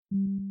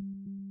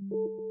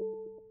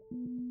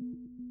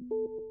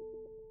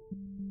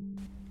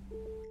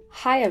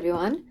Hi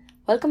everyone,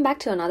 welcome back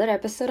to another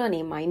episode on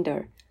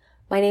A-Minder.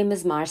 My name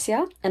is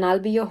Marcia and I'll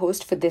be your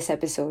host for this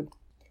episode.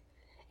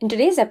 In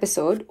today's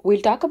episode, we'll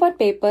talk about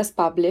papers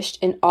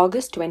published in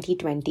August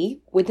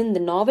 2020 within the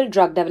novel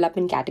drug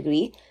development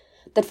category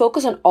that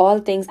focus on all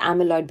things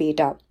amyloid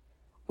beta.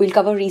 We'll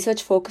cover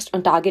research focused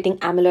on targeting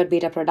amyloid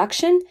beta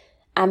production,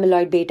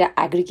 amyloid beta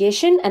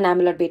aggregation, and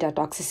amyloid beta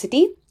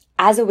toxicity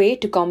as a way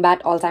to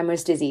combat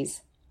Alzheimer's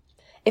disease.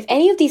 If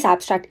any of these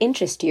abstracts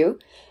interest you,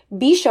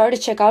 be sure to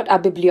check out our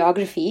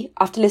bibliography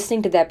after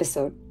listening to the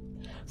episode.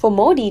 For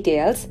more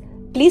details,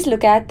 please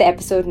look at the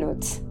episode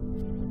notes.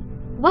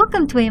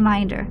 Welcome to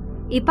A-Minder,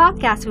 a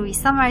podcast where we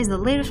summarize the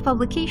latest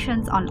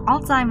publications on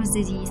Alzheimer's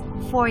disease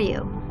for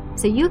you,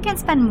 so you can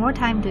spend more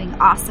time doing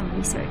awesome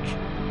research.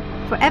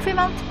 For every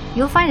month,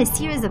 you'll find a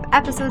series of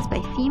episodes by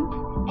theme,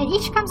 and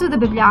each comes with a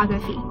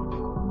bibliography.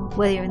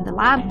 Whether you're in the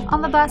lab,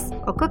 on the bus,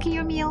 or cooking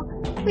your meal,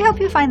 we hope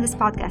you find this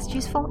podcast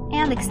useful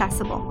and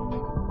accessible.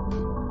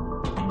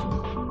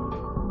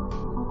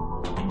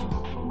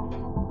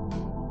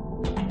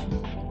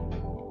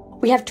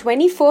 We have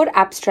 24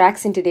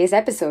 abstracts in today's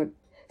episode,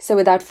 so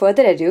without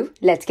further ado,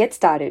 let's get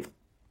started.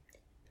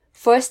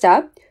 First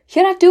up,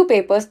 here are two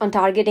papers on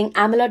targeting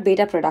amyloid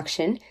beta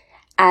production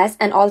as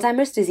an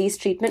Alzheimer's disease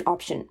treatment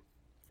option.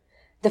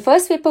 The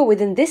first paper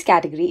within this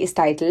category is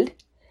titled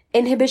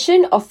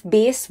Inhibition of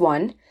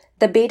BACE1,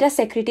 the beta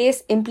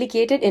secretase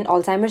implicated in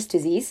Alzheimer's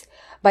disease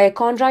by a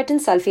chondroitin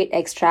sulfate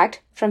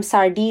extract from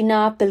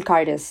Sardina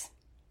pulchardis.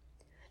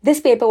 This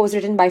paper was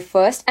written by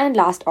first and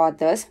last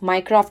authors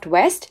Mycroft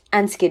West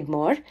and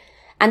Skidmore,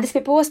 and this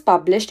paper was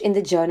published in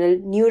the journal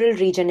Neural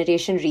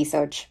Regeneration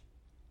Research.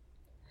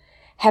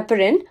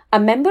 Heparin,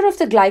 a member of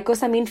the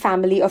glycosamine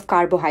family of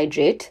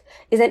carbohydrate,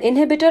 is an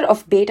inhibitor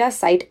of beta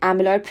site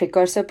amyloid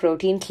precursor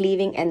protein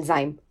cleaving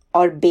enzyme,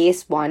 or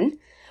BACE1,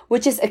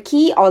 which is a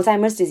key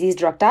Alzheimer's disease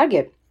drug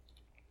target.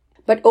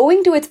 But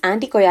owing to its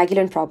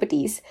anticoagulant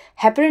properties,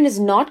 heparin is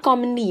not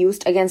commonly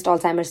used against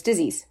Alzheimer's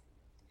disease.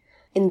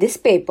 In this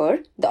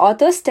paper, the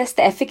authors test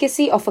the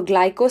efficacy of a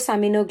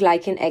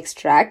glycosaminoglycan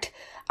extract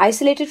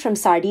isolated from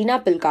Sardina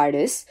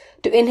pulchardis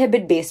to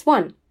inhibit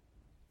BACE1.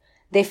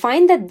 They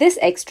find that this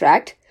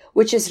extract,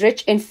 which is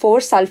rich in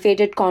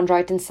 4-sulfated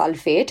chondroitin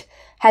sulfate,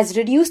 has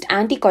reduced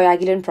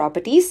anticoagulant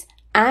properties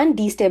and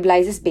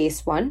destabilizes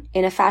BACE1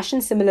 in a fashion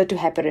similar to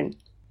heparin.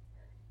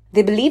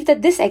 They believe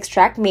that this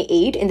extract may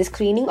aid in the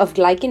screening of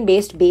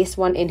glycan-based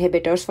BACE1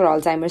 inhibitors for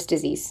Alzheimer's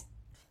disease.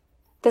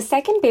 The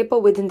second paper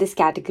within this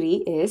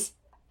category is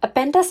a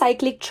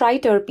pentacyclic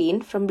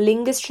triterpene from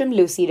Ligustrum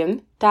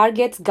lucidum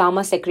targets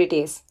gamma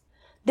secretase.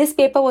 This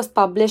paper was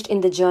published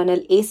in the journal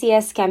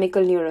ACS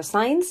Chemical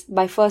Neuroscience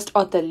by first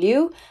author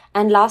Liu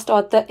and last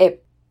author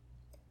Ip.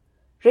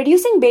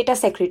 Reducing beta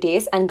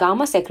secretase and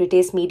gamma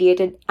secretase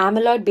mediated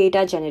amyloid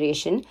beta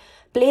generation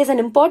plays an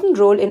important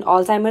role in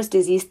Alzheimer's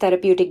disease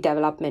therapeutic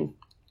development.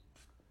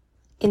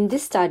 In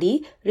this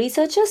study,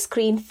 researchers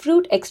screened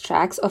fruit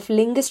extracts of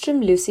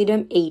Ligustrum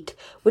lucidum 8,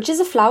 which is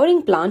a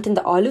flowering plant in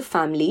the olive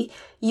family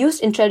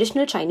used in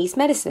traditional Chinese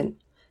medicine.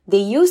 They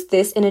used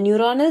this in a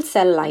neuronal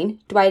cell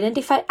line to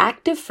identify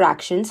active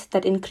fractions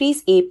that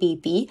increase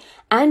APP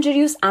and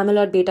reduce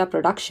amyloid beta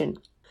production.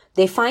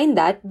 They find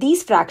that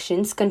these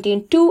fractions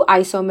contain two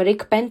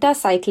isomeric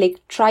pentacyclic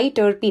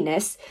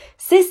triterpenes,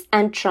 cis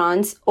and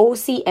trans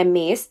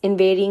OCMAs in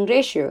varying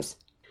ratios.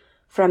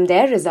 From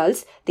their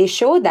results, they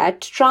show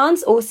that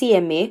trans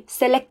OCMA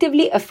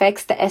selectively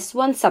affects the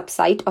S1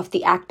 subsite of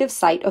the active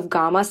site of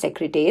gamma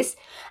secretase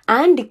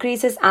and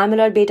decreases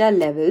amyloid beta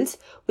levels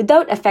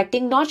without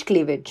affecting notch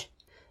cleavage.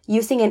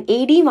 Using an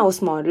AD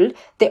mouse model,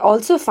 they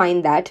also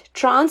find that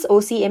trans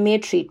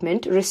OCMA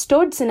treatment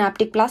restored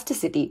synaptic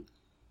plasticity.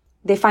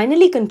 They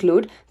finally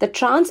conclude that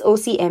trans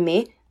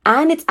OCMA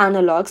and its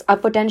analogs are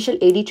potential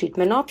AD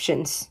treatment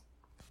options.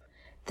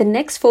 The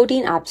next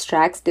 14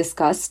 abstracts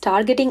discuss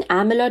targeting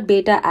amyloid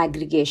beta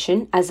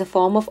aggregation as a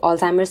form of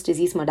Alzheimer's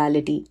disease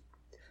modality.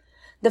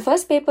 The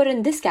first paper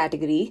in this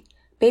category,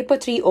 paper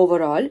 3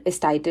 overall, is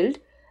titled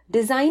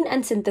Design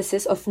and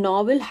Synthesis of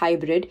Novel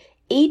Hybrid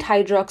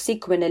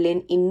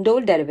 8-hydroxyquinoline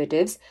indole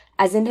derivatives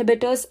as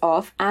inhibitors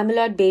of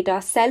amyloid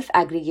beta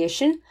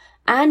self-aggregation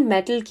and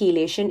metal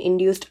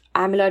chelation-induced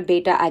amyloid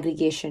beta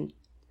aggregation.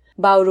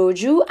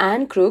 Baoroju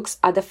and Crooks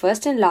are the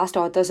first and last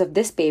authors of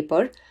this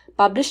paper,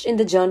 published in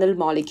the journal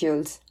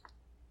Molecules.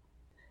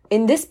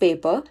 In this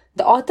paper,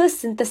 the authors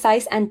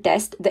synthesize and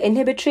test the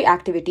inhibitory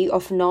activity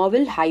of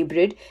novel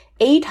hybrid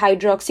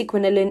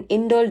 8-hydroxyquinoline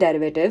indole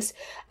derivatives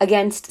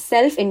against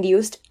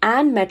self-induced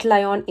and metal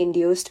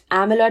ion-induced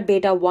amyloid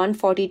beta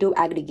 142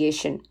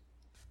 aggregation.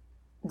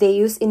 They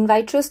use in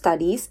vitro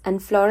studies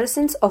and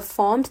fluorescence of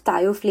formed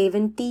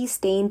thioflavin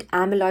T-stained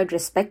amyloid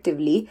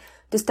respectively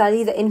to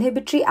study the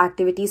inhibitory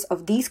activities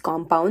of these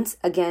compounds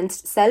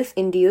against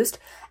self-induced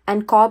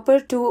and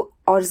copper-2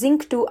 or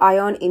zinc-2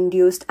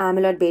 ion-induced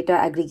amyloid beta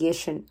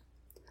aggregation.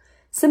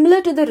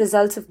 Similar to the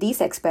results of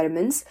these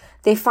experiments,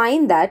 they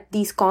find that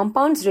these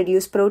compounds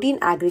reduce protein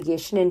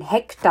aggregation in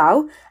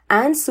HEC-tau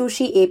and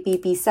Sushi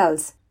APP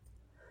cells.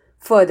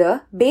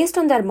 Further, based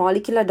on their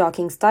molecular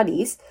docking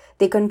studies,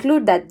 they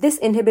conclude that this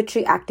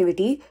inhibitory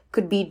activity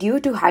could be due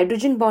to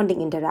hydrogen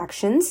bonding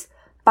interactions,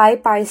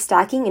 pi-pi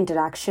stacking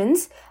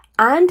interactions,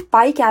 and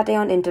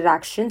pi-cation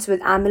interactions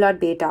with amyloid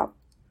beta.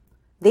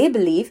 They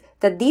believe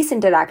that these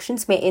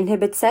interactions may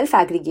inhibit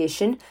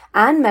self-aggregation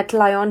and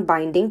metal ion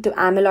binding to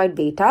amyloid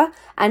beta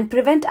and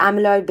prevent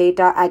amyloid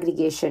beta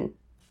aggregation.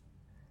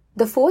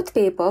 The fourth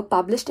paper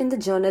published in the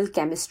journal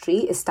Chemistry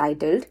is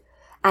titled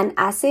An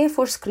Assay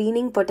for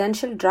Screening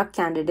Potential Drug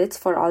Candidates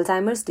for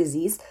Alzheimer's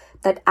Disease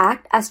that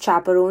Act as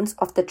Chaperones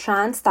of the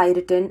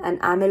Trans-Thyretin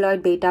and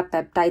Amyloid Beta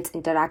Peptides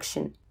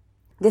Interaction.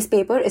 This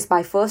paper is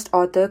by first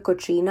author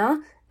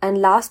Kotrina and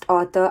last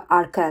author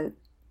Arkell.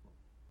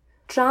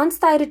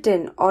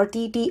 Trans-thyretin, or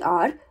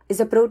TTR, is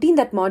a protein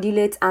that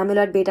modulates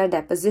amyloid beta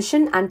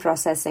deposition and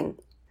processing.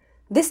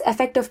 This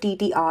effect of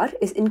TTR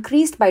is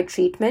increased by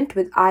treatment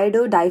with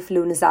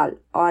iododiflunisal,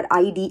 or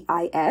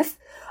IDIF,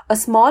 a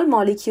small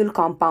molecule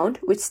compound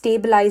which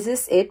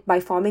stabilizes it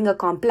by forming a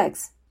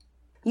complex.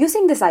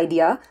 Using this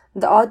idea,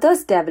 the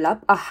authors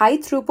develop a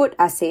high-throughput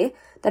assay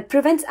that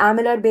prevents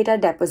amyloid beta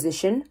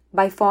deposition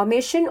by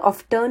formation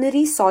of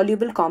ternary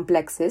soluble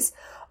complexes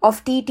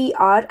of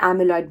TTR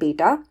amyloid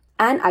beta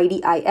and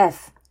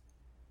IDIF.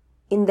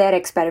 In their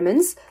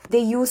experiments, they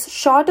use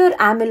shorter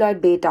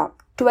amyloid beta,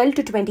 12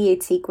 to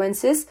 28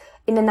 sequences,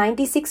 in a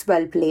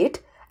 96-well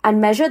plate and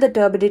measure the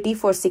turbidity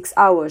for 6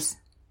 hours.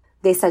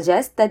 They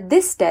suggest that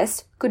this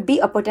test could be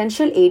a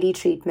potential AD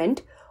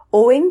treatment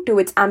owing to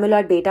its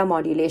amyloid beta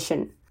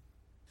modulation.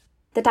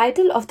 The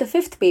title of the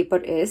fifth paper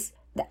is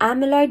The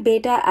Amyloid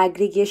Beta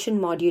Aggregation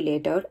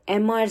Modulator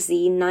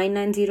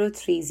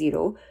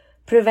MRZ99030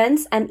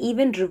 Prevents and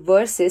even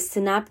reverses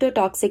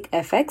synaptotoxic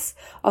effects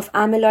of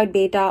amyloid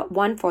beta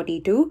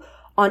 142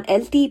 on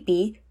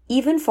LTP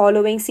even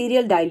following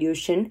serial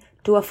dilution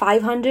to a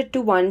 500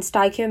 to 1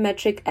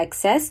 stoichiometric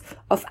excess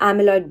of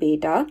amyloid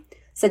beta,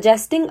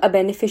 suggesting a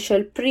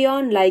beneficial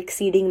prion-like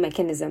seeding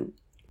mechanism.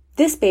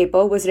 This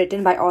paper was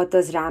written by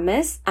authors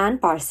Rames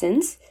and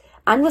Parsons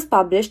and was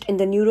published in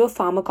the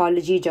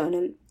Neuropharmacology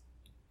Journal.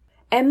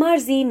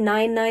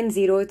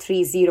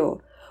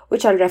 MRZ99030,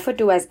 which I'll refer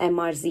to as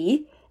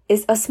MRZ,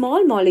 is a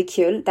small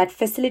molecule that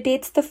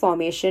facilitates the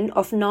formation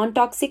of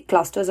non-toxic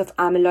clusters of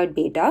amyloid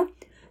beta,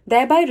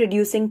 thereby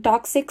reducing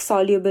toxic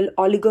soluble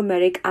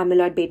oligomeric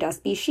amyloid beta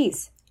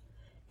species.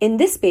 In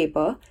this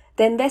paper,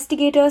 the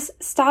investigators,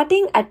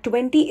 starting at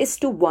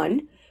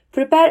 20:1,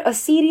 prepare a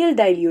serial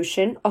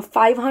dilution of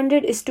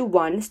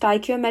 500:1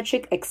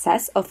 stoichiometric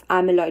excess of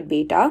amyloid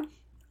beta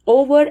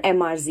over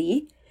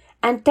MRZ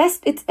and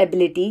test its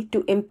ability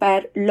to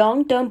impair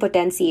long-term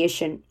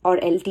potentiation, or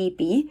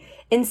LTP,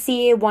 in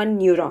CA1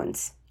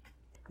 neurons.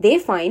 They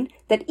find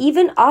that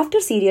even after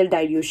serial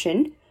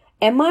dilution,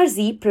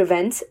 MRZ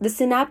prevents the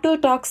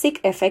synaptotoxic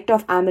effect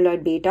of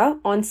amyloid beta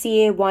on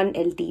CA1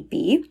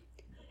 LTP,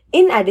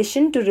 in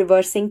addition to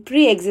reversing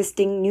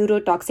pre-existing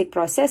neurotoxic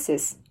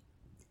processes.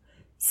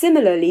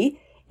 Similarly,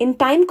 in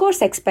time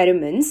course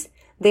experiments,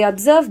 they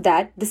observed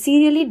that the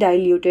serially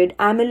diluted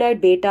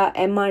amyloid beta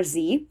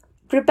MRZ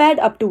prepared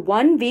up to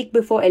 1 week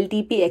before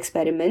LTP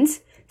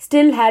experiments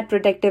still had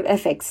protective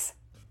effects.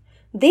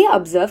 They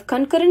observed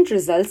concurrent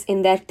results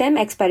in their TEM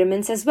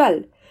experiments as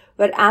well,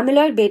 where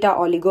amyloid beta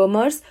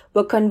oligomers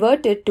were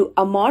converted to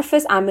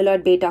amorphous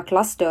amyloid beta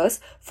clusters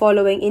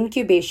following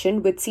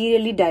incubation with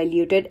serially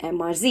diluted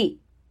MRZ.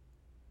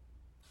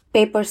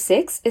 Paper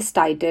 6 is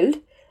titled,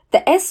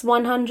 The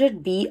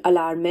S100B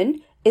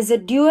alarmin is a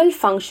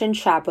dual-function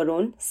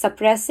chaperone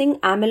suppressing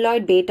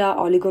amyloid beta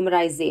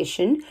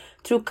oligomerization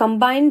through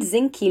combined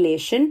zinc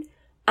chelation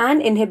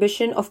and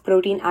inhibition of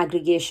protein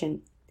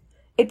aggregation.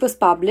 It was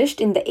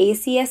published in the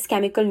ACS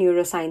Chemical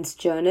Neuroscience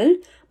Journal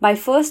by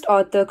first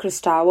author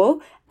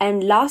Cristavo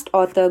and last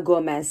author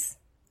Gomez.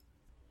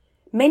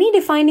 Many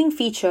defining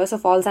features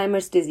of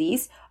Alzheimer's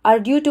disease are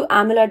due to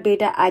amyloid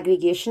beta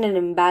aggregation and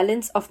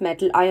imbalance of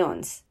metal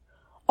ions.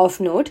 Of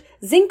note,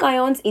 zinc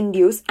ions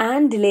induce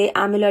and delay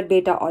amyloid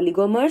beta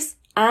oligomers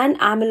and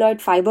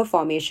amyloid fiber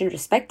formation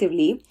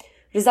respectively,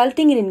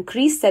 resulting in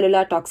increased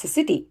cellular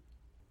toxicity.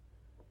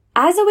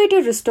 As a way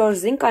to restore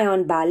zinc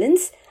ion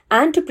balance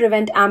and to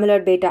prevent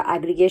amyloid beta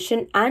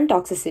aggregation and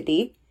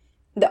toxicity,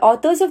 the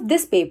authors of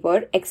this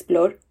paper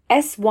explore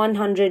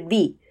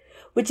S100B,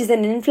 which is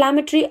an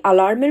inflammatory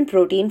alarmin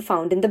protein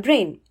found in the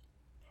brain.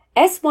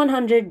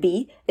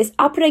 S100B is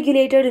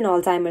upregulated in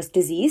Alzheimer's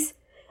disease,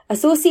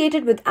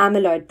 associated with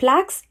amyloid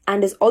plaques,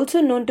 and is also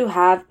known to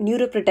have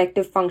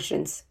neuroprotective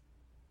functions.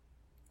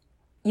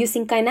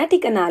 Using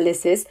kinetic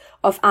analysis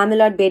of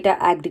amyloid beta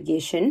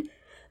aggregation,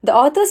 the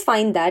authors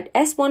find that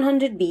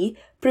S100B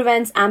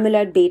prevents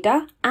amyloid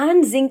beta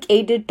and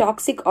zinc-aided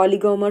toxic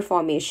oligomer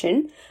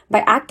formation by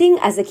acting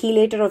as a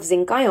chelator of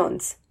zinc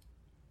ions.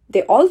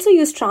 They also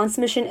use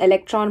transmission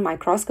electron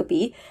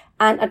microscopy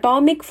and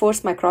atomic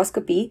force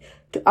microscopy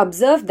to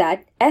observe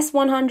that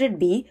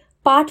S100B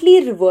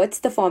partly reverts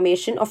the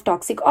formation of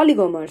toxic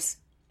oligomers.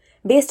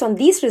 Based on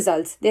these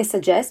results, they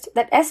suggest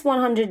that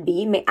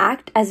S100B may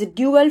act as a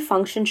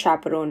dual-function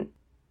chaperone.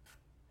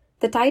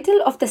 The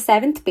title of the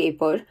 7th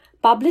paper,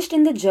 published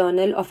in the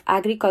Journal of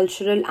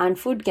Agricultural and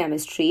Food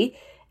Chemistry,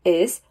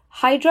 is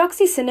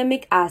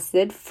Hydroxycinnamic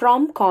acid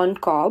from corn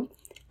cob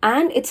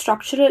and its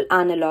structural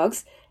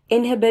analogues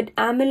inhibit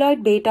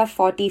amyloid beta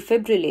 40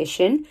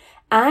 fibrillation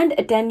and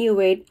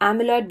attenuate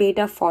amyloid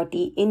beta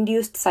 40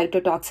 induced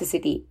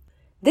cytotoxicity.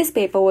 This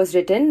paper was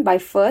written by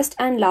first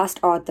and last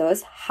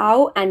authors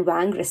Hao and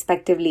Wang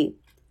respectively.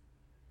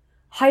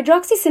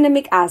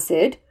 Hydroxycinnamic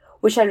acid,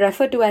 which I'll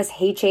refer to as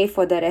HA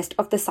for the rest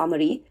of the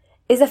summary,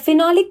 is a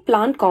phenolic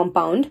plant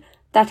compound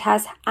that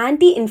has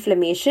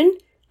anti-inflammation,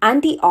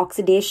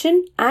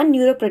 antioxidation, and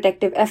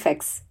neuroprotective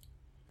effects.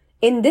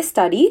 In this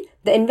study,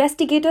 the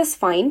investigators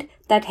find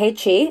that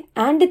HA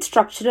and its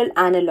structural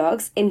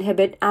analogues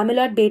inhibit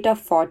amyloid beta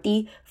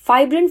 40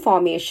 fibrin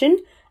formation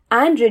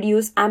and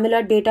reduce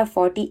amyloid beta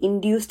 40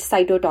 induced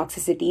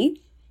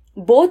cytotoxicity,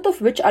 both of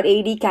which are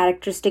AD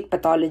characteristic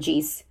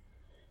pathologies.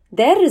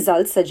 Their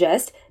results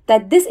suggest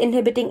that this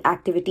inhibiting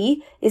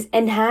activity is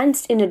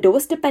enhanced in a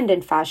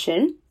dose-dependent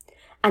fashion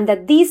and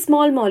that these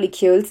small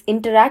molecules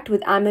interact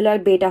with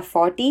amyloid beta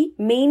 40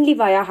 mainly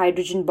via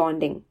hydrogen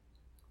bonding.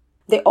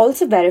 They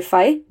also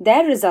verify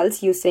their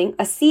results using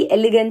a C.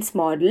 elegans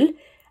model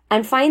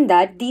and find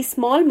that these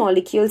small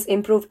molecules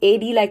improve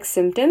AD-like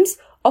symptoms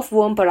of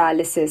worm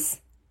paralysis.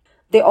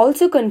 They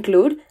also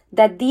conclude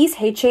that these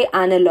HA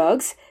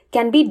analogues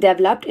can be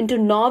developed into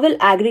novel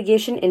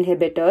aggregation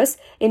inhibitors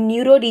in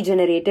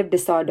neurodegenerative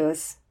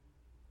disorders.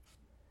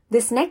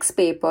 This next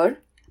paper,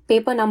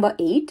 paper number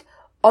 8,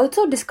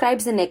 also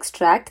describes an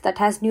extract that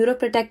has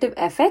neuroprotective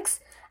effects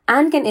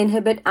and can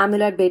inhibit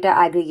amyloid beta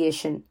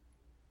aggregation.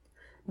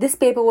 This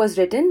paper was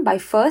written by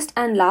first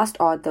and last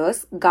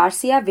authors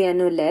Garcia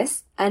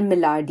Viñoles and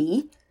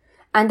Milardi,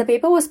 and the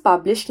paper was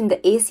published in the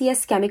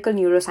ACS Chemical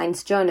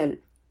Neuroscience Journal.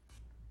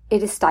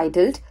 It is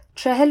titled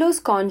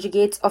Trehalose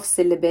Conjugates of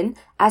Silibin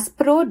as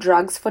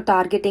Pro-Drugs for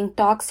Targeting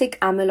Toxic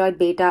Amyloid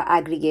Beta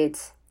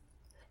Aggregates.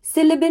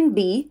 Silibin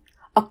B,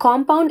 a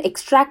compound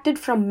extracted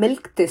from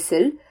milk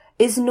thistle,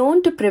 is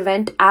known to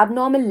prevent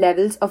abnormal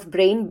levels of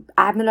brain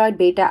amyloid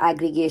beta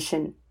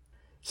aggregation.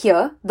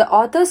 Here, the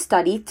authors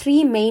study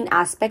 3 main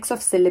aspects of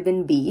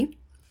Silibin B,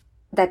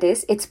 that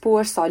is, its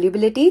poor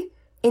solubility,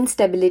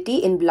 instability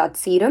in blood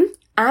serum,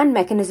 and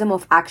mechanism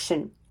of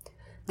action.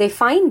 They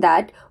find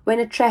that when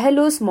a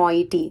trehalose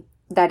moiety,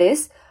 that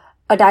is,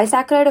 a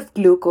disaccharide of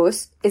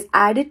glucose, is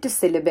added to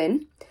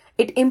Silibin,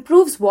 it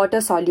improves water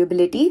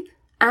solubility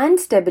and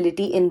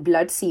stability in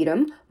blood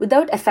serum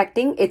without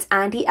affecting its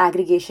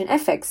anti-aggregation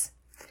effects.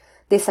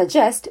 They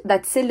suggest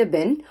that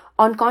Silibin,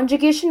 on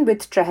conjugation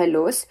with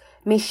trehalose,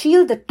 may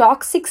shield the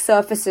toxic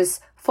surfaces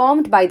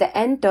formed by the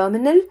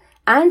N-terminal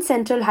and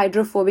central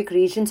hydrophobic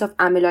regions of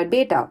amyloid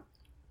beta.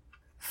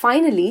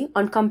 Finally,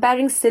 on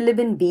comparing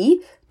Silibin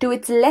B to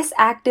its less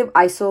active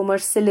isomer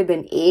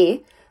Silibin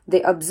A,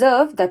 they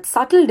observe that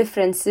subtle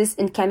differences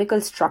in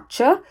chemical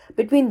structure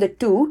between the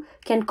two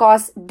can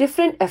cause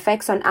different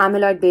effects on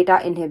amyloid beta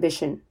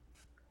inhibition.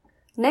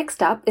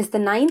 Next up is the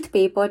 9th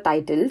paper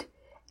titled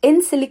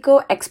In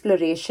Silico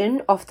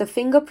Exploration of the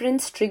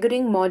Fingerprints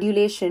Triggering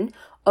Modulation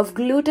of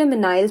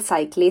Glutaminyl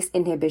Cyclase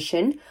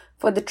Inhibition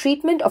for the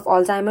Treatment of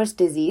Alzheimer's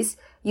Disease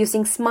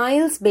using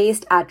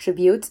SMILES-based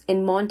attributes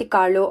in Monte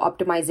Carlo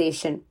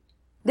optimization.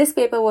 This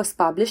paper was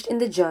published in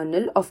the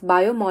Journal of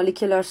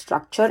Biomolecular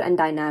Structure and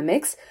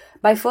Dynamics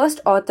by first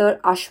author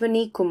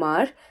Ashwani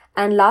Kumar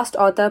and last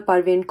author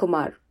Parveen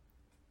Kumar.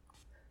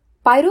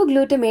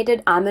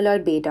 Pyroglutamated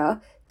amyloid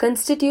beta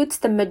constitutes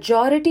the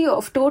majority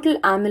of total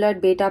amyloid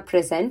beta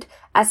present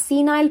as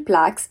senile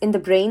plaques in the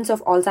brains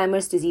of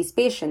Alzheimer's disease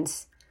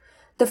patients.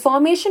 The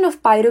formation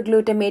of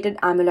pyroglutamated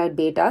amyloid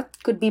beta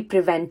could be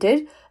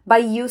prevented by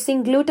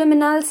using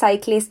glutaminyl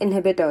cyclase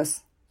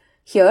inhibitors.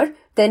 Here,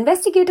 the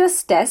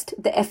investigators test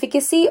the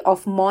efficacy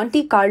of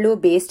Monte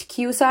Carlo-based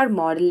QSAR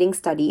modeling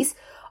studies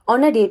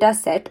on a data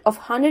set of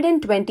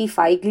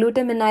 125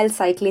 glutaminyl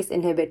cyclase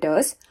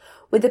inhibitors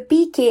with a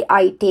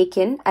pKi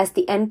taken as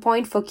the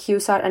endpoint for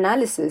QSAR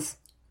analysis.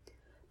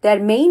 Their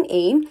main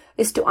aim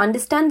is to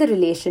understand the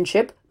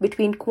relationship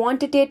between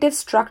quantitative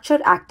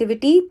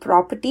structure-activity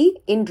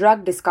property in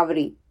drug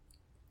discovery.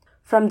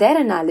 From their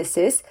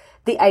analysis,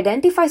 they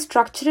identify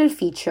structural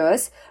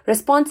features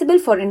responsible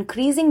for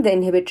increasing the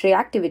inhibitory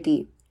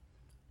activity.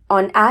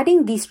 On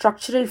adding these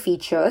structural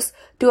features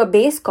to a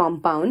base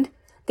compound,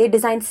 they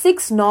design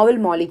 6 novel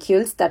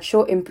molecules that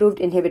show improved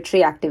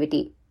inhibitory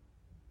activity.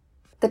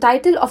 The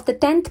title of the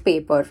 10th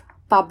paper,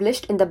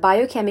 published in the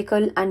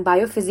Biochemical and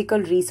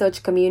Biophysical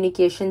Research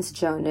Communications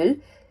Journal,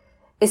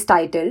 is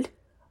titled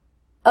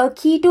A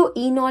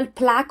Ketoenol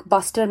Plaque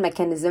Buster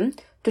Mechanism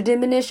to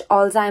Diminish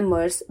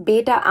Alzheimer's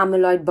Beta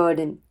Amyloid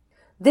Burden.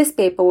 This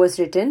paper was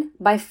written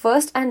by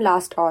first and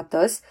last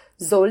authors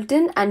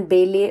Zoltan and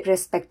Bailey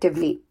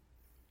respectively.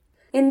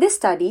 In this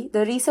study,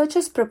 the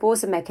researchers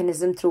propose a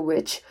mechanism through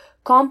which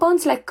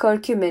compounds like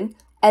curcumin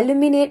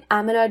eliminate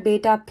amyloid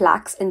beta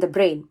plaques in the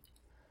brain.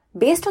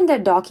 Based on their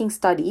docking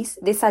studies,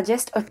 they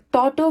suggest a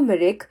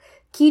tautomeric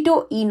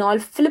ketoenol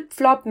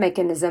flip-flop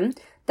mechanism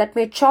that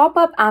may chop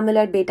up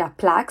amyloid beta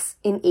plaques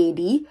in AD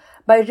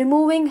by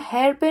removing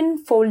hairpin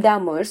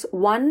foldamers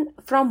one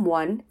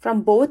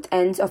from both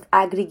ends of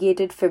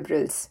aggregated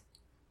fibrils.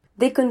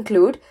 They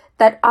conclude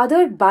that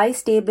other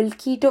bistable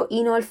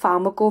ketoenol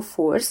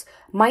pharmacophores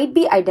might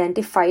be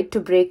identified to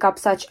break up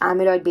such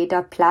amyloid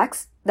beta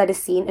plaques that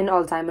is seen in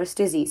Alzheimer's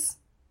disease.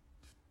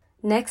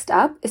 Next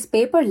up is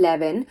paper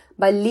 11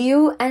 by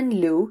Liu and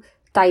Liu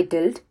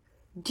titled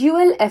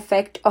Dual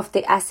Effect of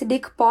the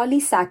Acidic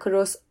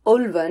Polysaccharose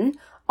Ulvan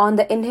on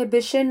the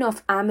Inhibition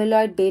of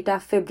Amyloid Beta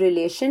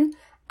Fibrillation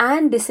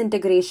and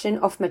Disintegration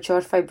of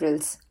Mature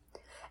Fibrils.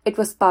 It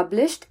was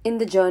published in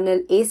the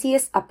journal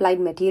ACS Applied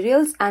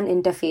Materials and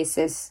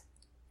Interfaces.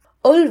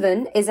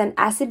 Ulvan is an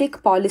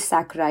acidic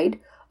polysaccharide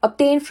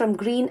obtained from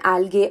green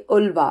algae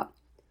ulva.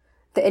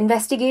 The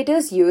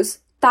investigators use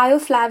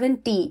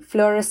thioflavin T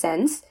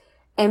fluorescence,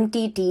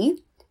 MTT,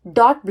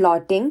 dot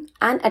blotting,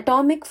 and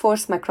atomic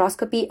force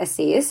microscopy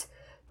assays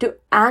to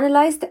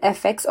analyze the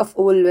effects of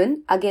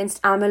Ulvan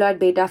against amyloid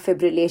beta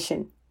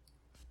fibrillation.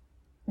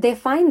 They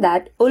find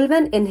that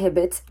Ulvan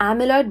inhibits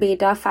amyloid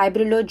beta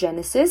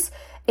fibrillogenesis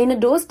in a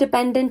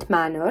dose-dependent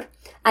manner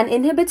and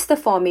inhibits the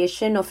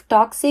formation of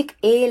toxic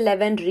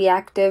A11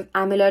 reactive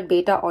amyloid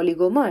beta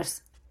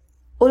oligomers.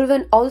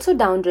 Ulvan also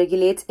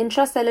downregulates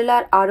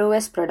intracellular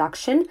ROS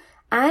production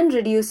and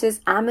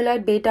reduces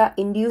amyloid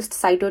beta-induced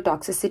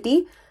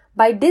cytotoxicity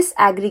by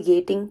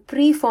disaggregating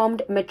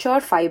preformed mature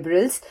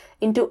fibrils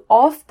into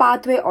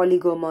off-pathway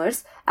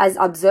oligomers as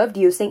observed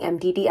using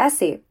MTT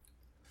assay.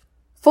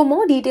 For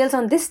more details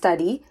on this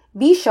study,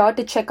 be sure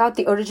to check out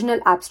the original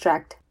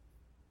abstract.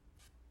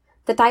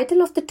 The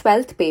title of the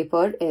 12th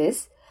paper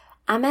is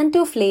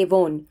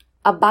Amantoflavone,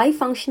 a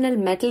bifunctional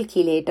metal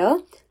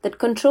chelator that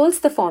controls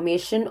the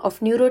formation of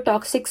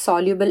neurotoxic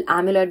soluble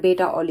amyloid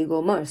beta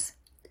oligomers.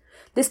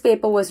 This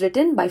paper was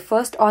written by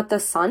first author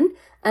Sun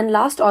and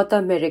last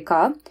author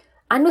Mirica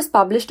and was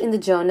published in the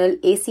journal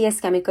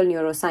ACS Chemical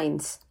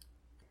Neuroscience.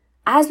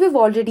 As we've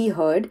already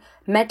heard,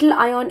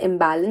 metal-ion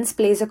imbalance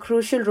plays a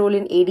crucial role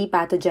in AD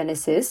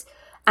pathogenesis,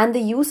 and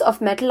the use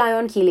of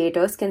metal-ion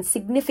chelators can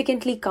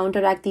significantly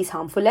counteract these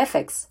harmful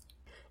effects.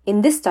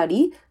 In this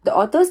study, the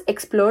authors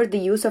explored the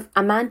use of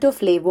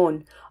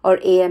amantoflavone, or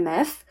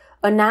AMF,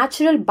 a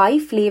natural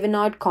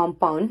biflavonoid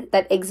compound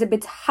that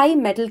exhibits high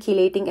metal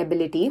chelating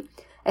ability,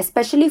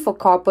 especially for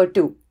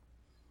copper-2.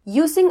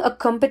 Using a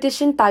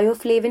competition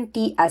thioflavin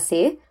T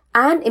assay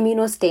and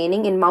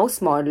immunostaining in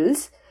mouse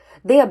models,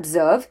 they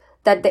observe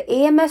that the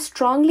AMF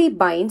strongly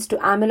binds to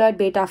amyloid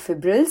beta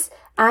fibrils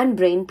and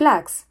brain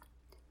plaques.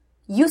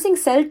 Using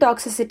cell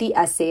toxicity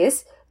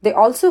assays, they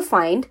also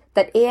find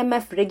that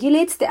AMF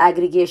regulates the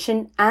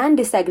aggregation and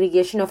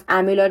disaggregation of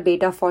amyloid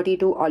beta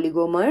 42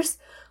 oligomers,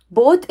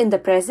 both in the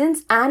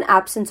presence and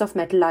absence of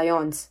metal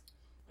ions.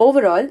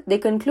 Overall, they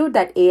conclude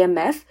that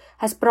AMF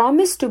has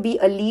promised to be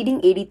a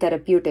leading AD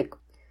therapeutic.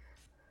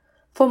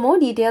 For more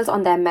details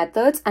on their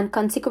methods and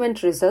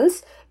consequent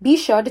results, be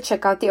sure to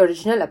check out the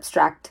original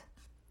abstract.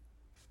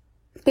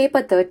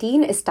 Paper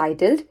 13 is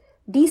titled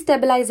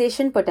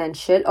Destabilization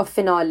Potential of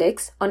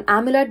Phenolics on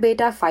Amyloid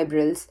Beta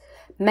Fibrils,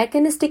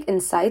 Mechanistic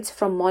Insights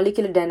from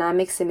Molecular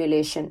Dynamics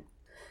Simulation.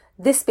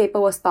 This paper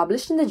was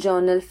published in the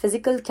journal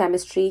Physical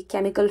Chemistry,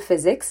 Chemical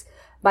Physics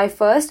by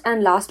first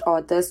and last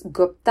authors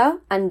Gupta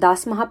and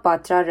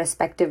Dasmahapatra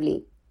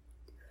respectively.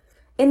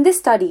 In this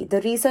study,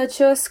 the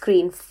researchers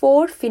screened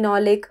 4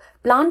 phenolic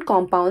plant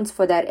compounds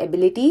for their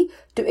ability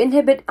to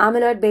inhibit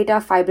amyloid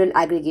beta fibril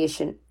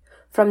aggregation.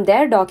 From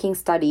their docking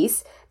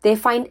studies, they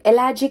find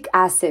ellagic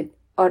acid,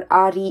 or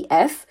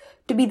REF,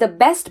 to be the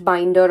best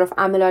binder of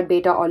amyloid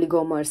beta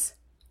oligomers.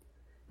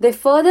 They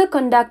further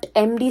conduct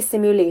MD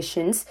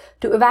simulations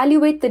to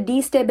evaluate the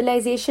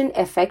destabilization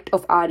effect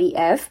of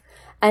REF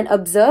and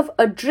observe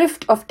a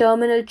drift of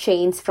terminal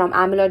chains from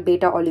amyloid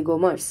beta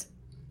oligomers.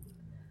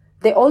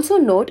 They also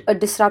note a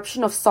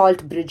disruption of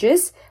salt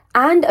bridges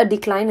and a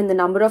decline in the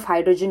number of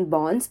hydrogen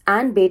bonds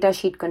and beta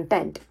sheet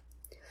content.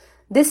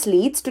 This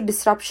leads to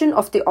disruption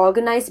of the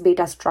organized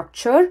beta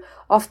structure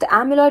of the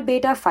amyloid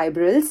beta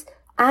fibrils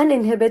and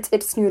inhibits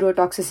its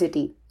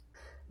neurotoxicity.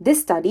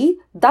 This study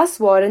thus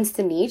warrants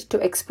the need to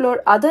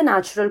explore other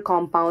natural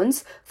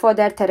compounds for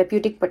their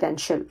therapeutic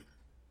potential.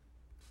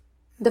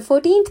 The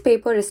 14th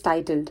paper is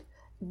titled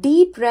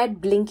Deep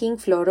Red Blinking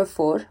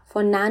Fluorophore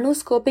for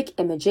Nanoscopic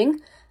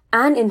Imaging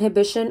and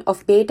Inhibition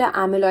of Beta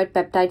Amyloid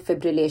Peptide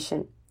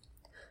Fibrillation.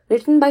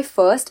 Written by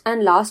first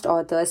and last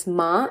authors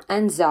Ma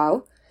and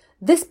Zhao,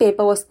 this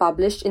paper was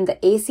published in the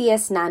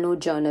ACS Nano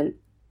Journal.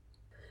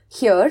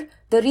 Here,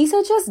 the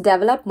researchers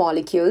develop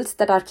molecules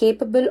that are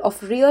capable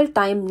of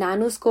real-time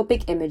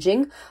nanoscopic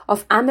imaging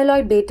of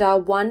amyloid beta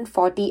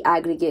 140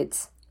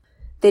 aggregates.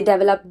 They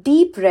develop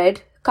deep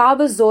red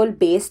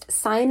carbazole-based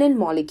cyanin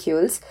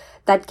molecules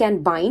that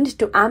can bind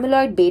to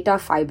amyloid beta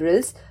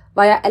fibrils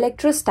via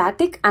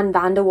electrostatic and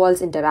van der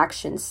Waals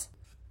interactions.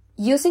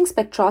 Using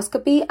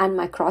spectroscopy and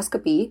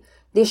microscopy,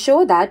 they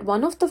show that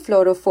one of the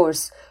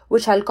fluorophores,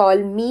 which I'll call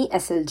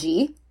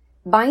MeSLG,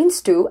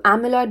 binds to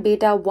amyloid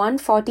beta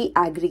 140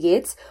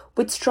 aggregates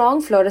with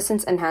strong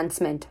fluorescence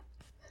enhancement.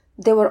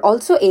 They were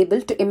also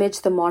able to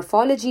image the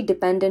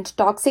morphology-dependent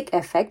toxic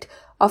effect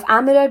of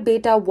amyloid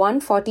beta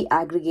 140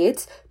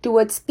 aggregates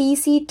towards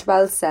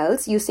PC12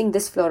 cells using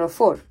this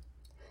fluorophore.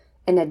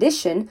 In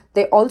addition,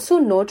 they also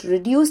note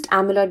reduced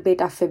amyloid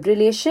beta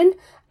fibrillation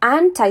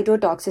and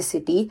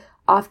cytotoxicity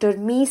after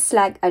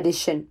MES/SLAG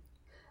addition.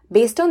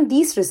 Based on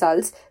these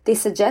results, they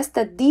suggest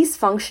that these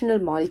functional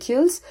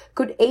molecules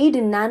could aid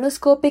in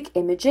nanoscopic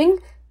imaging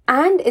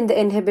and in the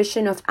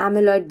inhibition of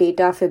amyloid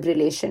beta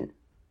fibrillation.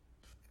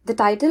 The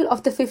title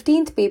of the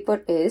 15th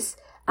paper is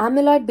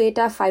Amyloid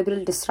Beta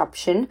Fibril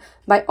Disruption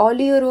by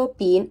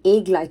Oleuropein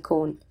A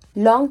glycone,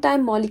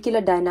 long-time molecular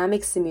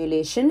dynamics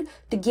simulation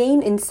to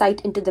gain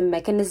insight into the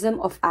mechanism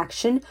of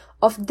action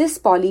of this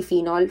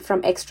polyphenol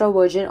from extra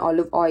virgin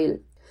olive oil.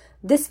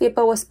 This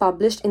paper was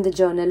published in the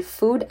journal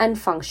Food and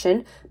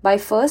Function by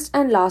first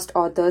and last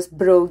authors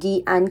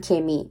Broggie and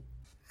Kemi.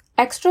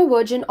 Extra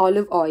virgin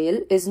olive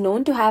oil is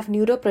known to have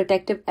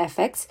neuroprotective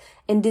effects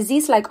in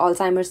disease like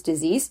Alzheimer's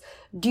disease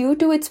due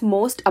to its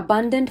most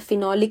abundant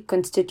phenolic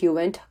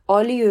constituent,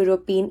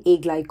 oleuropein A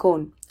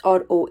glycone,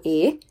 or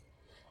OA.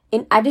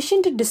 In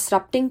addition to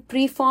disrupting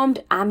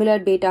preformed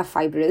amyloid beta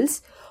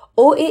fibrils,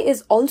 OA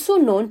is also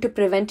known to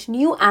prevent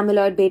new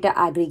amyloid beta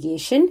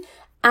aggregation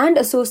and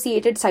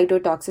associated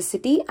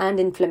cytotoxicity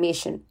and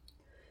inflammation.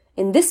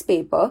 In this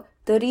paper,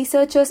 the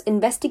researchers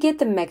investigate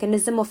the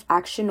mechanism of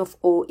action of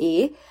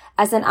OA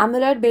as an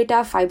amyloid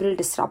beta fibril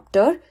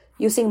disruptor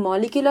using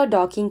molecular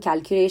docking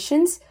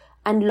calculations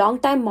and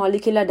long-time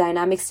molecular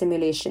dynamics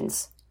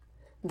simulations.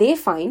 They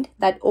find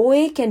that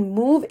OA can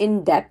move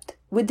in depth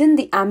within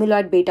the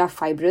amyloid beta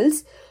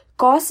fibrils,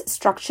 cause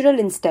structural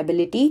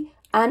instability,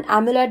 and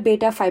amyloid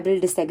beta fibril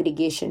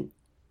disaggregation.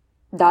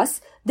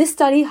 Thus, this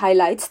study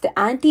highlights the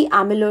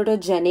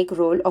anti-amyloidogenic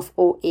role of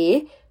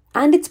OA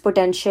and its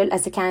potential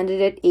as a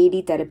candidate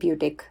AD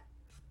therapeutic.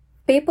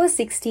 Paper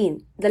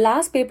 16, the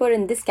last paper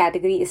in this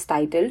category, is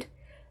titled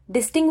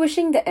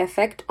Distinguishing the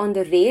Effect on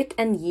the Rate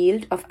and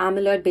Yield of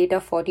Amyloid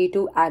Beta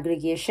 42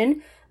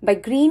 Aggregation by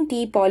Green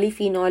Tea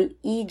Polyphenol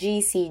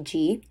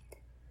EGCG.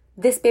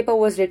 This paper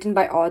was written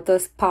by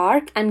authors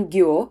Park and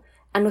Guo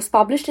and was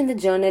published in the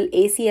journal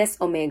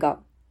ACS Omega.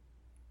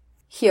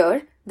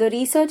 Here, the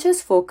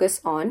researchers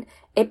focus on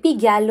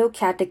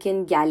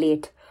epigallocatechin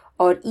gallate,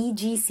 or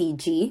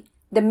EGCG,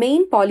 the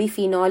main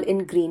polyphenol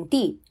in green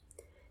tea.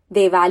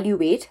 They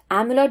evaluate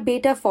amyloid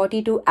beta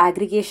 42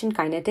 aggregation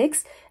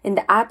kinetics in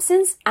the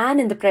absence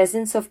and in the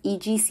presence of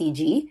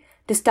EGCG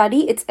to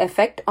study its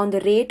effect on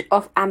the rate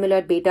of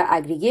amyloid beta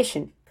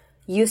aggregation.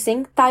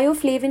 Using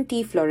thioflavin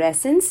T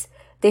fluorescence,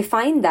 they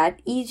find that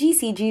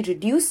EGCG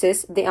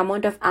reduces the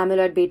amount of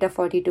amyloid beta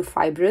 42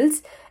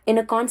 fibrils in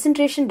a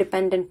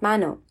concentration-dependent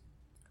manner.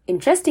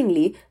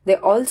 Interestingly, they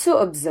also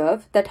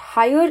observe that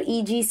higher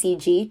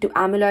EGCG to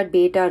amyloid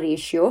beta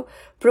ratio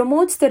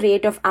promotes the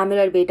rate of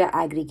amyloid beta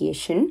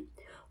aggregation,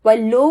 while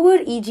lower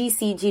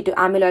EGCG to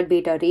amyloid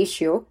beta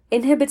ratio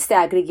inhibits the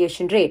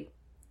aggregation rate.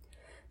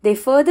 They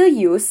further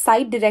use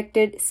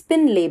site-directed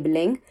spin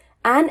labeling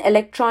and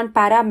electron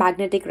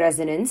paramagnetic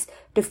resonance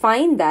to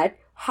find that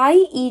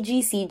high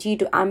EGCG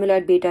to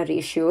amyloid beta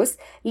ratios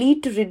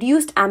lead to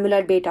reduced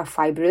amyloid beta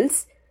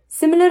fibrils,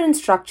 similar in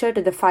structure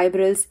to the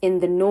fibrils in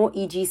the no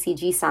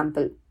EGCG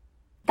sample.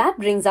 That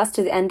brings us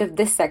to the end of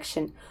this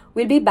section.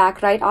 We'll be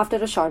back right after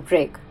a short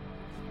break.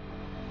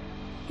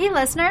 Hey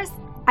listeners,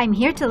 I'm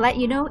here to let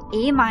you know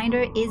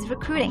Aminder is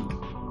recruiting.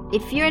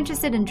 If you're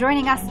interested in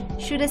joining us,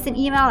 shoot us an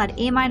email at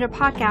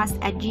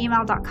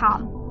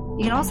aminderpodcast@gmail.com.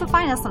 You can also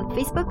find us on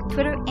Facebook,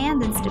 Twitter,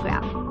 and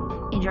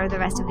Instagram. Enjoy the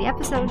rest of the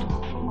episode.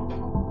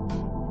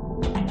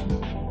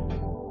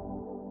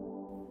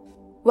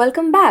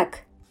 Welcome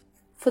back.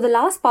 For the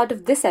last part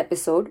of this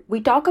episode, we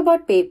talk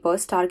about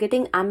papers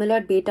targeting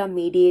amyloid beta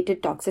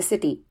mediated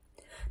toxicity.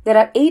 There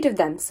are 8 of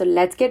them, so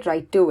let's get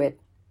right to it.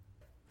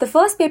 The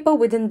first paper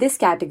within this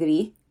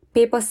category,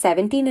 paper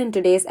 17 in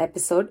today's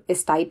episode,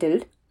 is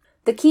titled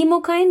The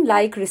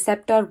Chemokine-like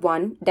receptor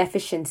 1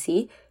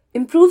 deficiency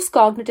improves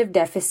cognitive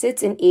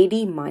deficits in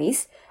AD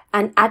mice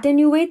and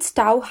attenuates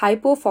tau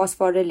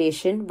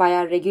hypophosphorylation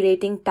via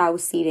regulating tau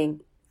seeding.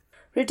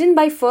 Written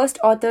by first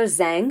author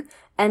Zhang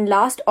and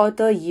last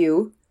author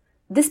Yu,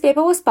 this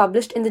paper was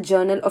published in the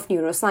Journal of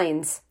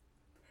Neuroscience.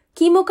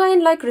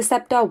 Chemokine-like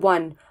receptor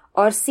 1,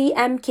 or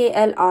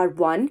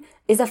CMKLR1,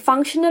 is a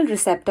functional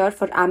receptor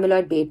for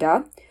amyloid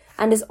beta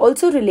and is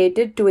also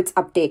related to its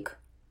uptake.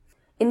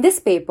 In this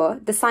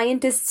paper, the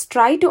scientists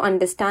try to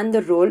understand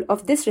the role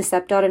of this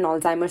receptor in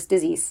Alzheimer's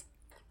disease.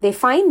 They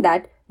find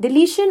that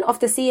deletion of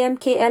the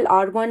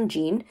CMKLR1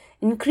 gene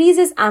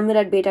increases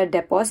amyloid beta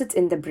deposits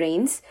in the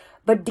brains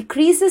but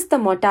decreases the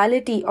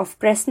mortality of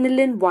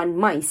presenilin-1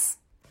 mice.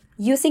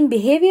 Using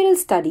behavioral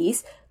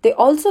studies, they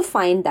also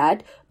find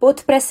that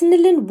both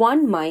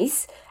presenilin-1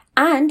 mice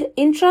and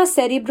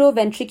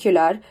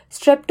intracerebroventricular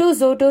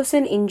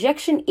streptozotocin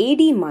injection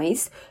AD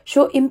mice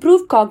show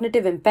improved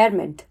cognitive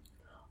impairment.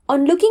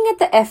 On looking at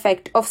the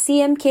effect of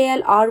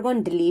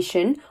CMKLR1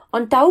 deletion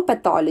on tau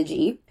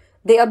pathology,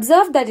 they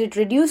observed that it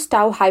reduced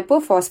tau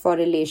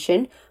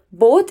hypophosphorylation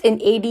both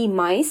in AD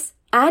mice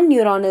and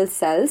neuronal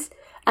cells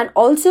and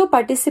also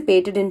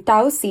participated in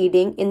tau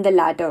seeding in the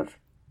latter.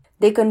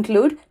 They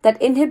conclude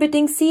that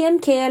inhibiting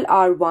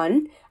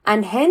CMKL-R1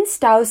 and hence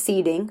tau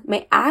seeding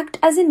may act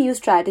as a new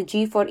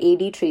strategy for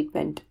AD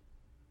treatment.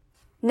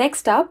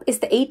 Next up is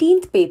the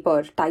 18th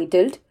paper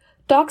titled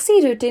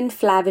Toxyrutin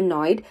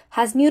flavonoid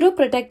has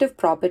neuroprotective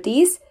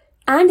properties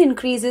and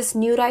increases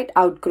neurite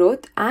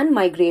outgrowth and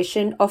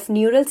migration of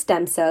neural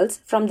stem cells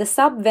from the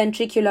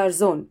subventricular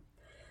zone.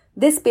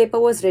 This paper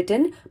was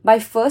written by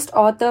first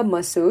author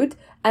Masood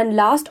and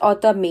last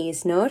author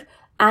Meissner,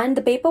 and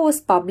the paper was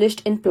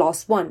published in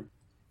PLOS One.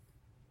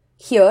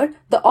 Here,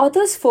 the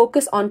authors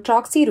focus on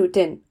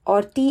toxyrutin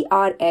or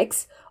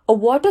TRX, a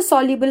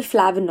water-soluble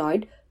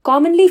flavonoid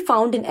commonly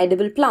found in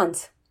edible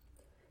plants.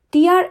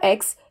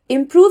 TRX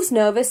improves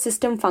nervous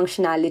system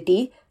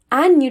functionality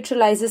and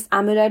neutralizes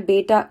amyloid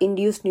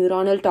beta-induced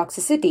neuronal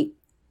toxicity.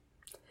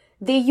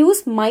 They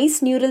use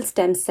mice neural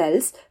stem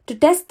cells to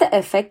test the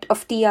effect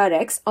of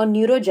TRX on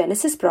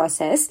neurogenesis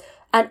process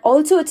and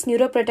also its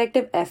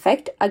neuroprotective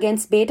effect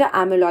against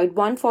beta-amyloid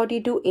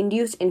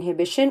 142-induced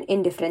inhibition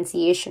in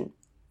differentiation.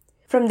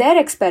 From their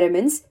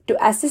experiments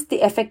to assess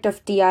the effect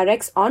of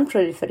TRX on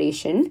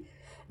proliferation,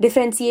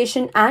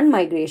 differentiation and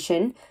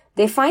migration,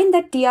 they find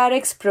that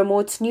TRX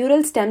promotes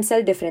neural stem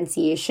cell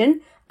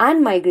differentiation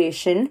and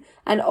migration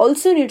and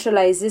also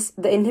neutralizes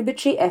the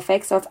inhibitory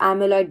effects of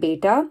amyloid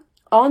beta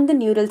on the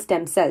neural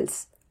stem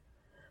cells.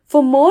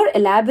 For more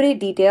elaborate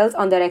details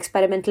on their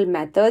experimental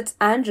methods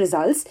and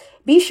results,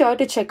 be sure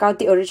to check out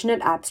the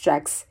original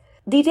abstracts.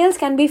 Details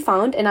can be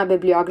found in our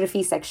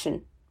bibliography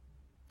section.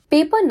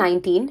 Paper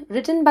 19,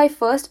 written by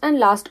first and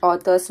last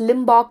authors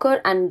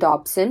Limbacher and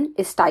Dobson,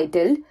 is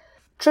titled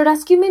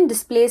Trudascumin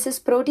displaces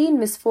protein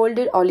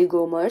misfolded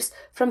oligomers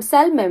from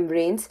cell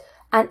membranes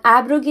and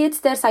abrogates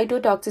their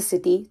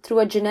cytotoxicity through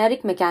a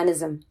generic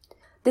mechanism.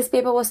 This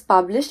paper was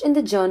published in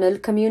the journal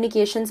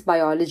Communications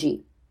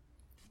Biology.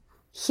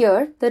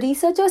 Here, the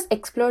researchers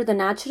explore the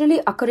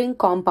naturally occurring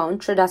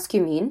compound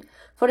trudascumin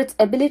for its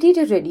ability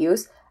to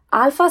reduce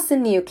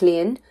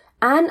alpha-synuclein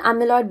and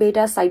amyloid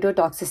beta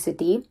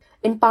cytotoxicity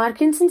in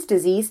Parkinson's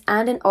disease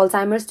and in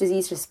Alzheimer's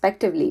disease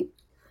respectively.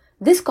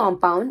 This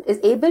compound is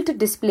able to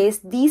displace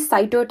these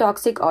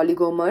cytotoxic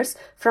oligomers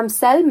from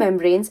cell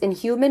membranes in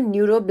human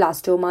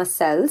neuroblastoma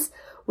cells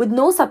with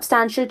no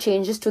substantial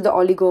changes to the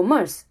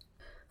oligomers.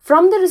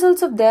 From the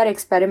results of their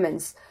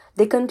experiments,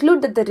 they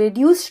conclude that the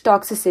reduced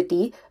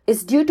toxicity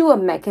is due to a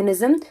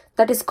mechanism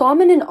that is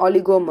common in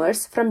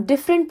oligomers from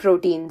different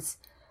proteins,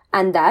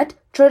 and that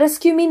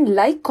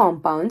trudascumin-like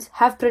compounds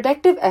have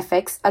protective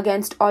effects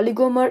against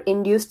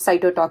oligomer-induced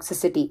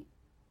cytotoxicity.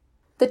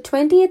 The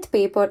 20th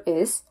paper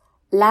is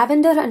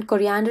Lavender and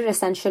coriander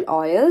essential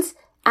oils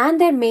and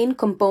their main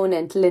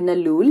component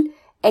linalool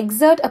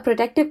exert a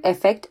protective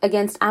effect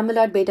against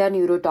amyloid beta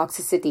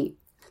neurotoxicity.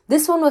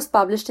 This one was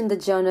published in the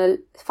journal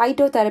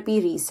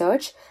Phytotherapy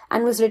Research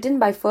and was written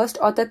by first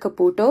author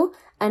Caputo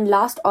and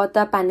last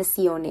author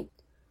Panassione.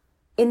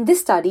 In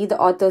this study, the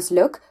authors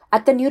look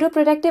at the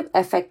neuroprotective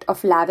effect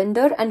of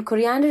lavender and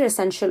coriander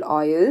essential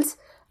oils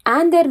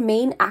and their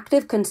main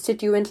active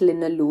constituent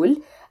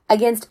linalool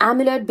against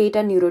amyloid beta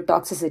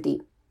neurotoxicity.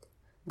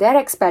 Their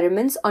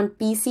experiments on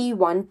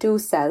PC1-2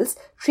 cells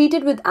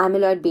treated with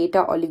amyloid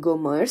beta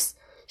oligomers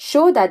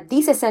show that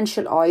these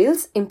essential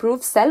oils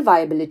improve cell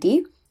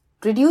viability,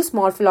 reduce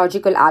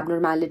morphological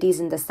abnormalities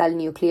in the cell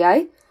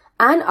nuclei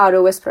and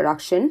ROS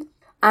production,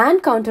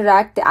 and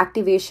counteract the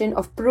activation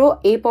of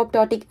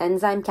pro-apoptotic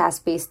enzyme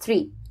caspase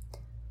 3.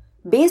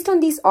 Based on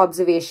these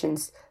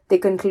observations, they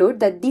conclude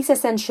that these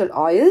essential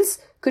oils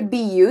could be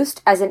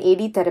used as an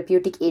AD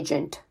therapeutic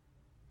agent.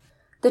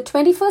 The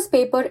 21st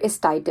paper is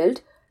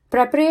titled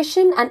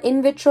Preparation and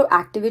in vitro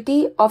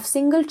activity of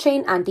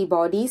single-chain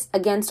antibodies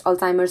against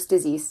Alzheimer's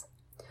disease.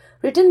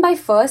 Written by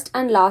first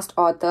and last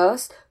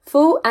authors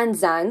Fu and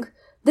Zhang,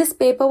 this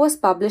paper was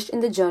published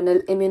in the journal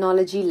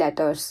Immunology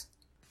Letters.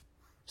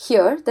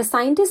 Here, the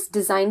scientists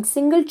designed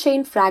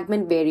single-chain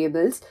fragment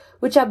variables,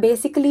 which are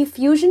basically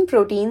fusion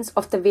proteins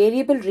of the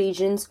variable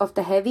regions of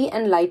the heavy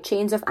and light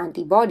chains of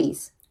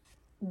antibodies.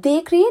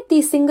 They create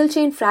these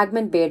single-chain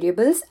fragment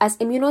variables as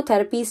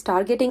immunotherapies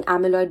targeting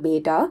amyloid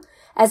beta,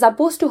 as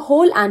opposed to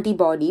whole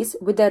antibodies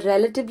with a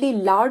relatively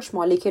large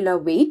molecular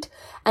weight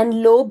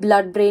and low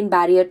blood-brain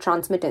barrier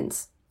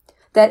transmittance.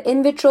 Their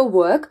in vitro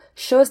work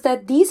shows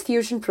that these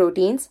fusion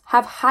proteins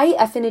have high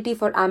affinity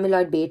for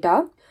amyloid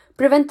beta,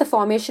 prevent the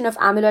formation of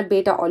amyloid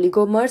beta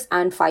oligomers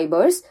and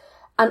fibers,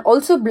 and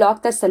also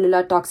block their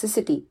cellular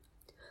toxicity.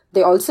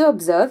 They also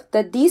observed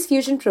that these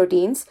fusion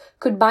proteins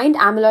could bind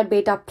amyloid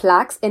beta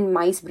plaques in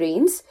mice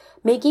brains,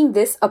 making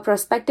this a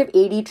prospective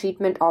AD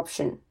treatment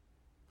option.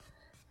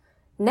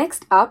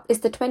 Next up is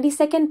the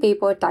 22nd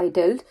paper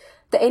titled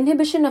The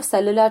Inhibition of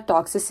Cellular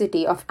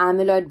Toxicity of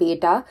Amyloid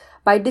Beta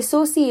by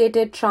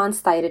Dissociated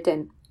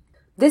Transthyretin.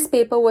 This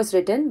paper was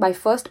written by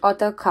first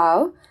author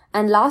Cao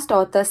and last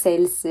author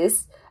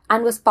Celsis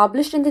and was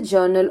published in the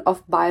Journal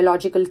of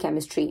Biological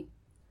Chemistry.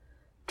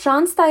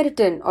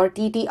 Transthyretin or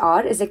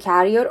TTR is a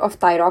carrier of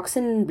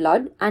thyroxine in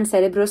blood and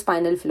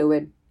cerebrospinal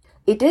fluid.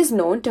 it is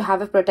known to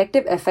have a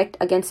protective effect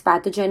against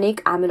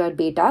pathogenic amyloid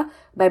beta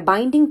by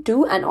binding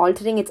to and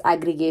altering its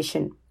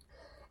aggregation.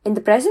 In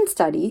the present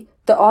study,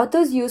 the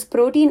authors use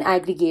protein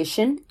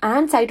aggregation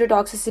and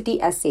cytotoxicity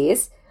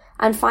assays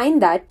and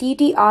find that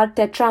TTR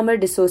tetramer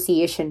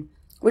dissociation,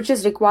 which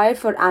is required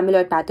for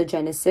amyloid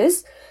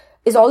pathogenesis,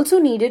 is also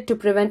needed to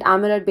prevent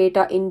amyloid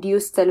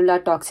beta-induced cellular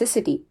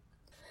toxicity.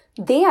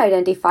 They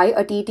identify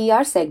a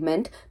TTR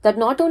segment that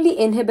not only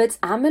inhibits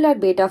amyloid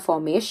beta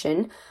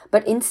formation,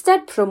 but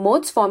instead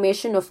promotes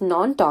formation of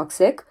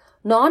non-toxic,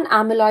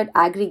 non-amyloid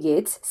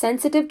aggregates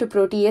sensitive to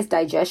protease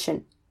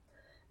digestion.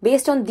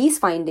 Based on these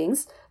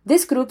findings,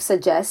 this group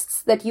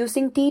suggests that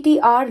using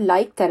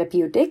TTR-like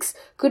therapeutics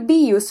could be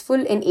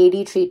useful in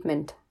AD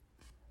treatment.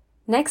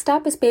 Next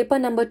up is paper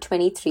number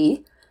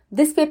 23.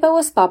 This paper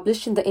was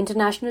published in the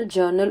International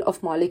Journal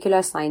of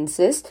Molecular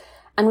Sciences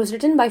and was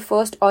written by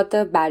first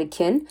author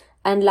Barikian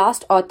and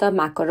last author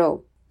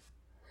Makarov.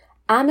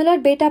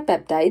 Amyloid beta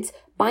peptides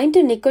bind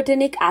to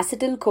nicotinic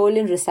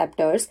acetylcholine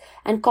receptors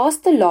and cause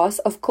the loss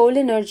of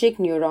cholinergic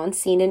neurons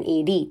seen in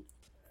AD.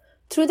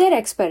 Through their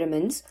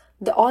experiments,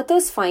 the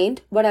authors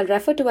find what I'll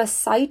refer to as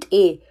site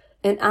A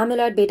in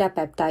amyloid beta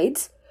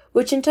peptides,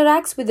 which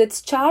interacts with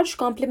its charged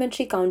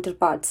complementary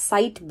counterpart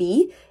site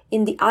B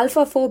in the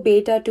alpha-4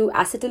 beta-2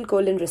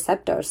 acetylcholine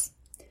receptors.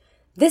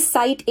 This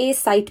site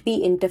A-site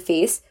B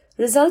interface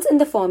results in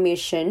the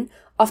formation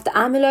of the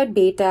amyloid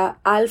beta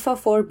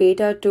alpha-4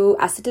 beta-2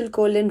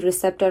 acetylcholine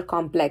receptor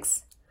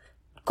complex.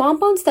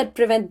 Compounds that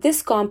prevent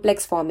this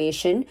complex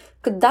formation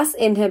could thus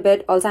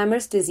inhibit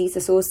Alzheimer's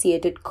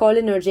disease-associated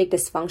cholinergic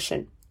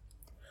dysfunction.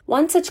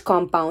 One such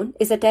compound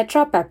is a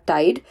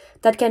tetrapeptide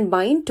that can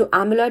bind to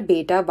amyloid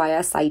beta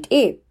via site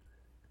A.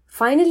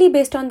 Finally,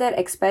 based on their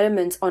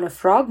experiments on a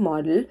frog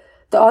model,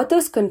 the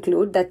authors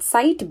conclude that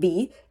site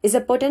B is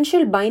a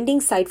potential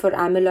binding site for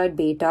amyloid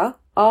beta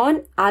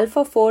on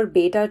alpha-4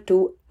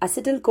 beta-2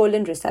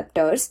 acetylcholine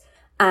receptors,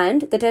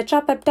 and the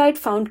tetrapeptide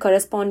found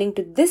corresponding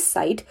to this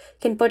site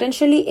can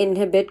potentially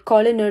inhibit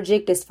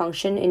cholinergic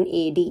dysfunction in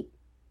AD.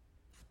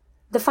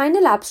 The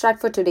final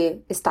abstract for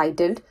today is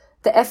titled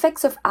The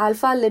Effects of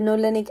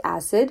Alpha-Linolenic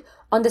Acid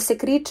on the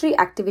Secretory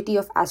Activity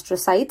of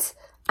Astrocytes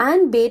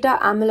and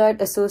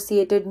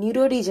Beta-Amyloid-Associated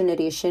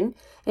Neurodegeneration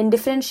in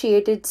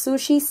Differentiated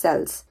Sushi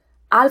Cells.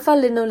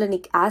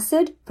 Alpha-linolenic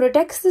acid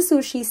protects the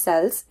sushi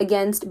cells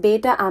against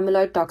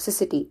beta-amyloid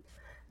toxicity.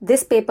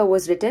 This paper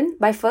was written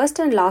by first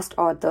and last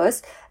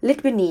authors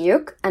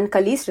Litvinenko and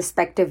Kallis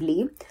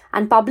respectively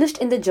and published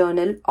in the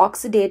journal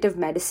Oxidative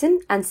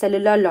Medicine and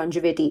Cellular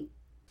Longevity.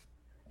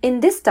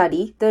 In this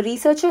study, the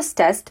researchers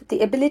test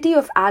the ability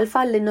of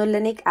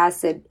alpha-linolenic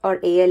acid or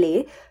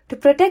ALA to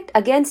protect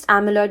against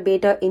amyloid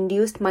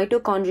beta-induced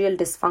mitochondrial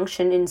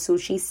dysfunction in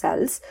sushi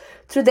cells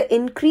through the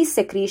increased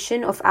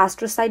secretion of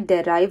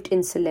astrocyte-derived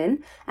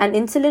insulin and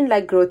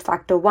insulin-like growth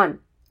factor 1.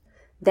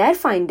 Their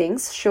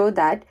findings show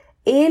that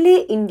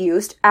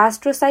ALA-induced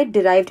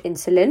astrocyte-derived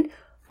insulin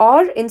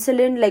or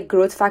insulin-like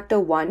growth factor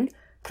 1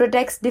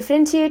 protects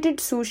differentiated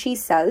sushi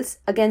cells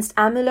against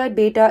amyloid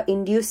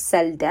beta-induced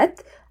cell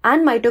death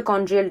and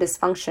mitochondrial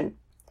dysfunction.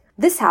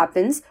 This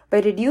happens by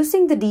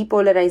reducing the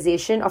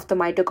depolarization of the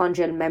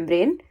mitochondrial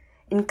membrane,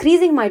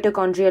 increasing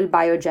mitochondrial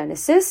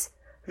biogenesis,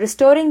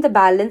 restoring the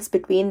balance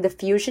between the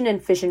fusion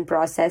and fission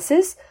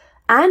processes,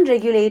 and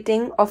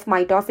regulating of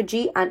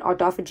mitophagy and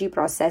autophagy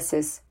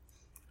processes.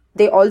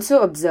 They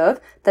also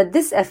observe that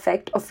this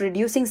effect of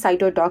reducing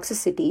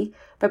cytotoxicity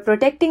by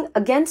protecting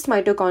against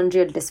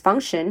mitochondrial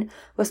dysfunction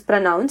was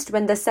pronounced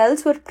when the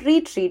cells were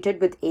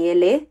pre-treated with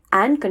ALA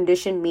and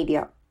conditioned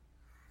media.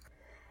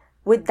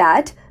 With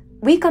that,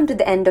 we come to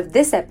the end of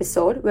this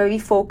episode where we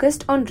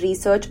focused on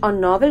research on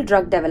novel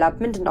drug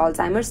development in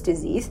Alzheimer's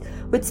disease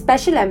with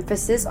special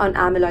emphasis on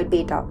amyloid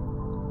beta.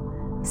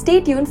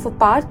 Stay tuned for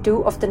part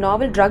 2 of the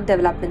novel drug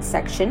development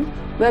section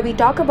where we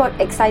talk about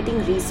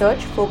exciting research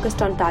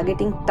focused on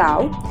targeting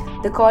tau,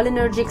 the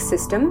cholinergic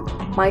system,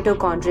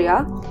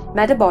 mitochondria,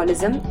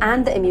 metabolism,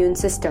 and the immune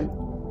system.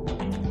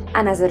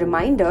 And as a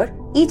reminder,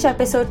 each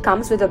episode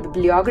comes with a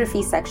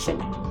bibliography section.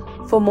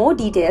 For more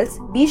details,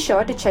 be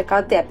sure to check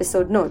out the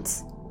episode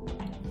notes.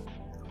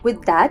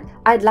 With that,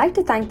 I'd like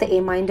to thank the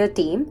Aminder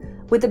team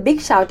with a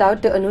big shout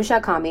out to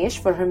Anusha Kamesh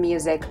for her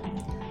music.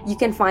 You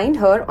can find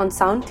her on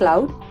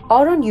SoundCloud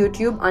or on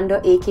YouTube under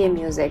AK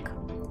Music.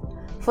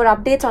 For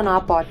updates on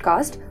our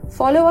podcast,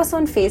 follow us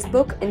on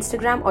Facebook,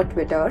 Instagram, or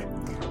Twitter.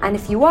 And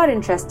if you are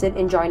interested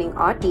in joining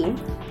our team,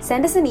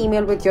 send us an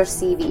email with your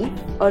CV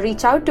or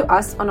reach out to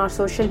us on our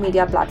social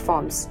media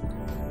platforms.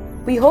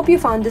 We hope you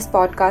found this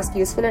podcast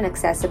useful and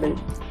accessible.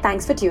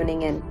 Thanks for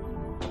tuning in.